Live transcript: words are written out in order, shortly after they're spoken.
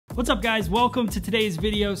What's up guys, welcome to today's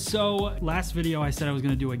video. So last video I said I was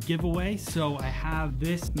gonna do a giveaway. So I have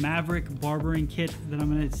this Maverick barbering kit that I'm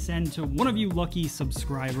gonna send to one of you lucky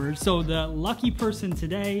subscribers. So the lucky person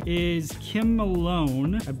today is Kim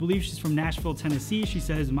Malone. I believe she's from Nashville, Tennessee. She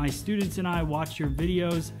says, my students and I watch your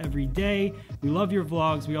videos every day. We love your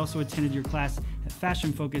vlogs. We also attended your class at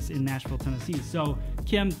Fashion Focus in Nashville, Tennessee. So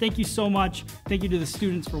Kim, thank you so much. Thank you to the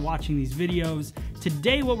students for watching these videos.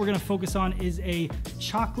 Today, what we're gonna focus on is a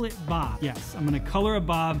chocolate bob. Yes, I'm gonna color a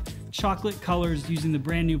bob, chocolate colors using the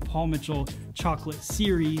brand new Paul Mitchell chocolate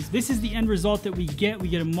series. This is the end result that we get. We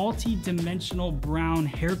get a multi-dimensional brown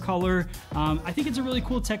hair color. I think it's a really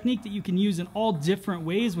cool technique that you can use in all different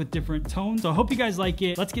ways with different tones. So I hope you guys like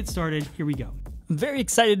it. Let's get started. Here we go. I'm very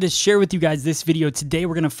excited to share with you guys this video. Today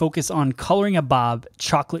we're going to focus on coloring a bob,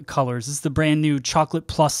 chocolate colors. This is the brand new Chocolate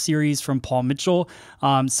Plus series from Paul Mitchell.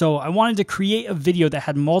 So I wanted to create a video that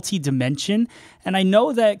had multi-dimension, and I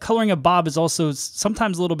know that coloring a bob is also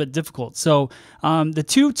sometimes a little bit difficult. So the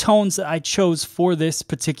two tones that I chose for this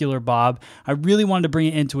particular bob, I really wanted to bring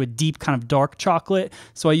it into a deep kind of dark chocolate.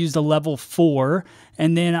 So I used a level 4.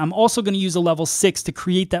 And then I'm also going to use a level 6 to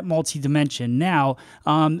create that multi-dimension. Now,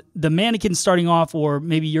 the mannequin starting off, or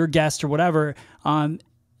maybe your guest or whatever,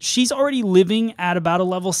 she's already living at about a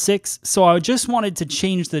level 6. So I just wanted to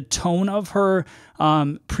change the tone of her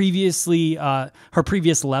her previous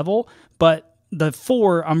level. But the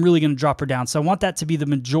 4, I'm really going to drop her down. So I want that to be the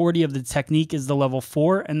majority of the technique is the level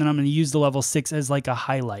 4. And then I'm going to use the level 6 as like a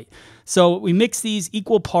highlight. So we mix these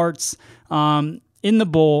equal parts in the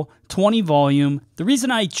bowl, 20 volume. The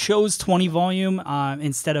reason I chose 20 volume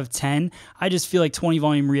instead of 10, I just feel like 20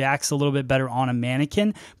 volume reacts a little bit better on a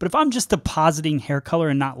mannequin. But if I'm just depositing hair color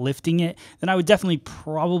and not lifting it, then I would definitely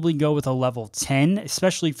probably go with a level 10,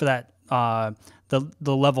 especially for that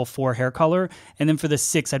the level 4 hair color. And then for the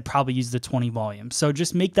 6, I'd probably use the 20 volume. So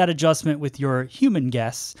just make that adjustment with your human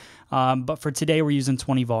guests. But for today, we're using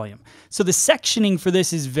 20 volume. So the sectioning for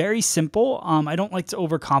this is very simple. I don't like to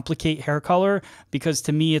overcomplicate hair color because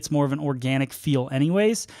to me, it's more of an organic feel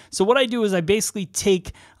anyways. So what I do is I basically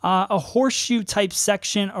take a horseshoe type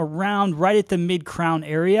section around right at the mid-crown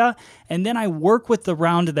area, and then I work with the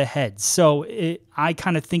round of the head. So I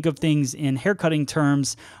kind of think of things in haircutting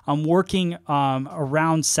terms. I'm working a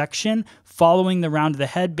round section, following the round of the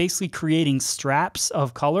head, basically creating straps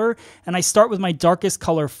of color. And I start with my darkest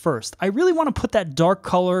color first. I really want to put that dark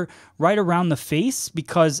color right around the face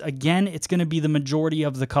because, again, it's going to be the majority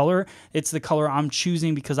of the color. It's the color I'm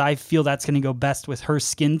choosing because I feel that's going to go best with her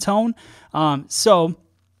skin tone. So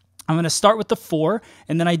I'm going to start with the 4,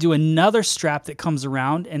 and then I do another strap that comes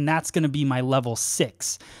around, and that's going to be my level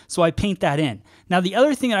 6. So I paint that in. Now, the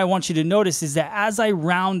other thing that I want you to notice is that as I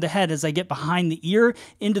round the head, as I get behind the ear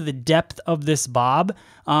into the depth of this bob,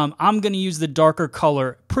 I'm going to use the darker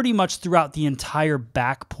color pretty much throughout the entire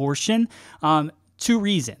back portion. 2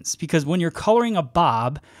 reasons, because when you're coloring a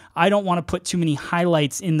bob, I don't want to put too many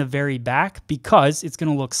highlights in the very back because it's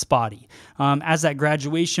going to look spotty. As that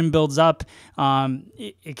graduation builds up,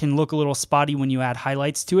 it can look a little spotty when you add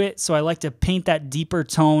highlights to it. So I like to paint that deeper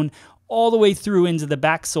tone all the way through into the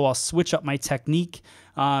back. So I'll switch up my technique.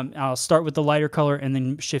 I'll start with the lighter color and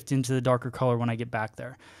then shift into the darker color when I get back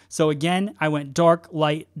there. So again, I went dark,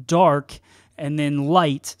 light, dark, and then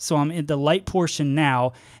light. So I'm in the light portion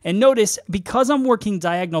now. And notice, because I'm working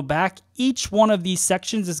diagonal back, each one of these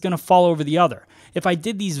sections is going to fall over the other. If I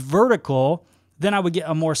did these vertical, then I would get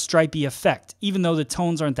a more stripy effect. Even though the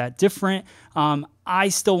tones aren't that different, I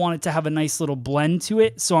still want it to have a nice little blend to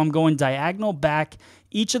it. So I'm going diagonal back.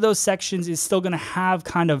 Each of those sections is still going to have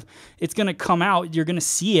kind of, it's going to come out, you're going to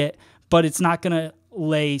see it, but it's not going to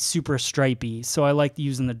lay super stripy. So I like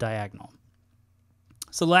using the diagonal.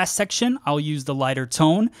 So the last section, I'll use the lighter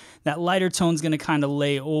tone. That lighter tone is going to kind of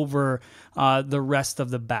lay over the rest of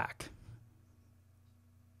the back.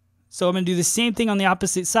 So I'm going to do the same thing on the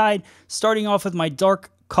opposite side, starting off with my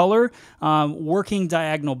dark color, working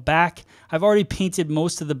diagonal back. I've already painted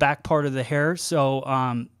most of the back part of the hair,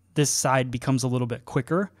 so this side becomes a little bit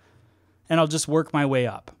quicker. And I'll just work my way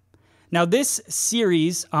up. Now this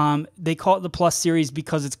series, they call it the Plus series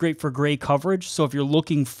because it's great for gray coverage. So if you're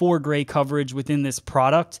looking for gray coverage within this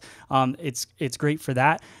product, it's great for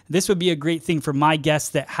that. This would be a great thing for my guests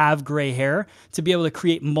that have gray hair to be able to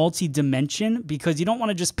create multi-dimension because you don't want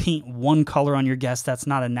to just paint one color on your guest. That's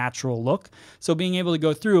not a natural look. So being able to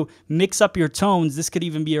go through, mix up your tones. This could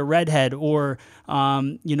even be a redhead or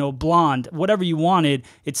blonde, whatever you wanted.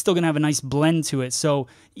 It's still going to have a nice blend to it. So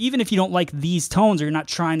even if you don't like these tones or you're not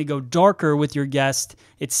trying to go darker with your guest,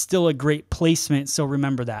 it's still a great placement, so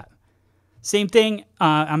remember that. Same thing,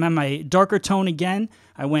 I'm at my darker tone again.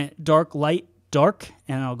 I went dark, light, dark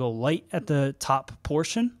and I'll go light at the top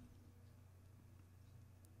portion.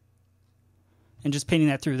 And just painting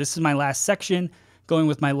that through. This is my last section, going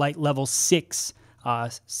with my light level 6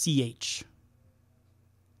 CH.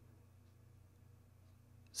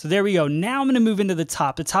 So there we go. Now I'm going to move into the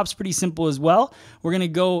top. The top's pretty simple as well. We're going to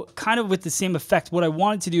go kind of with the same effect. What I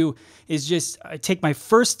wanted to do is just take my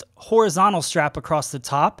first horizontal strap across the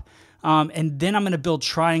top, and then I'm going to build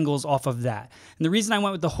triangles off of that. And the reason I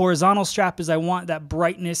went with the horizontal strap is I want that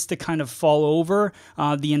brightness to kind of fall over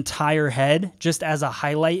the entire head, just as a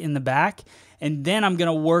highlight in the back. And then I'm going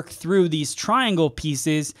to work through these triangle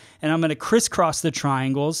pieces, and I'm going to crisscross the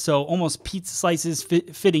triangles, so almost pizza slices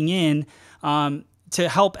fitting in, to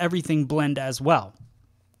help everything blend as well.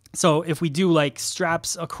 So if we do like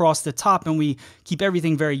straps across the top and we keep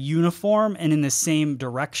everything very uniform and in the same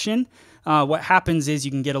direction, what happens is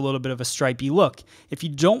you can get a little bit of a stripy look. If you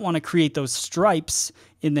don't want to create those stripes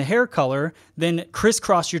in the hair color, then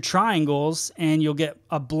crisscross your triangles and you'll get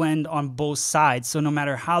a blend on both sides. So no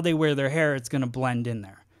matter how they wear their hair, it's going to blend in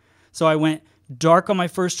there. So I went dark on my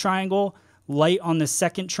first triangle, light on the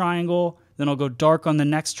second triangle, then I'll go dark on the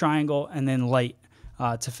next triangle, and then light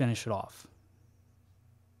to finish it off.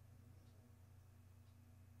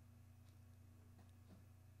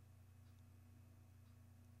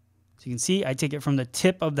 So you can see I take it from the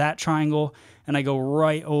tip of that triangle and I go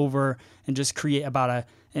right over and just create about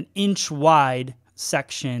an inch wide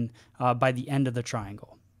section by the end of the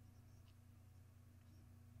triangle.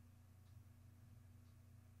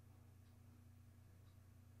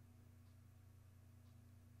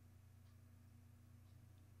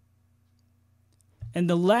 And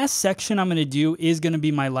the last section I'm going to do is going to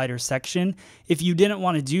be my lighter section. If you didn't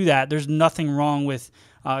want to do that, there's nothing wrong with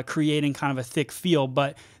creating kind of a thick feel,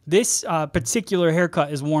 but this particular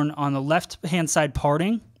haircut is worn on the left-hand side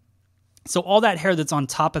parting. So all that hair that's on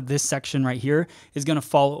top of this section right here is going to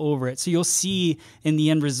fall over it. So you'll see in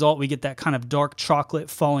the end result, we get that kind of dark chocolate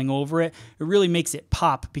falling over it. It really makes it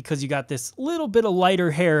pop because you got this little bit of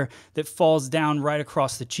lighter hair that falls down right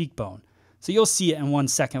across the cheekbone. So you'll see it in 1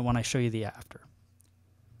 second when I show you the after.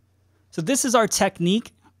 So this is our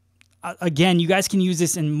technique. Again, you guys can use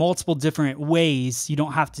this in multiple different ways. You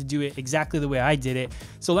don't have to do it exactly the way I did it.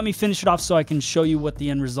 So let me finish it off so I can show you what the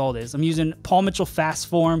end result is. I'm using Paul Mitchell Fast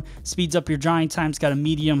Form, speeds up your drying time. It's got a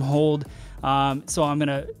medium hold. So I'm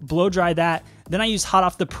gonna blow dry that. Then I use hot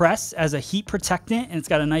off the press as a heat protectant, and it's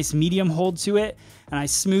got a nice medium hold to it. And I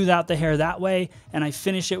smooth out the hair that way, and I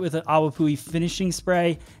finish it with an Awapui finishing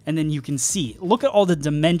spray, and then you can see. Look at all the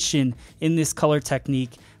dimension in this color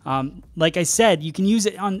technique. Like I said, you can use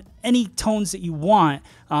it on any tones that you want,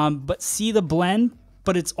 but see the blend,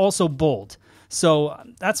 but it's also bold. So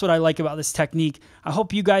that's what I like about this technique. I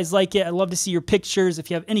hope you guys like it. I'd love to see your pictures. If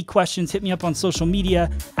you have any questions, hit me up on social media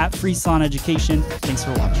at Free Salon Education. Thanks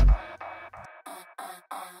for watching.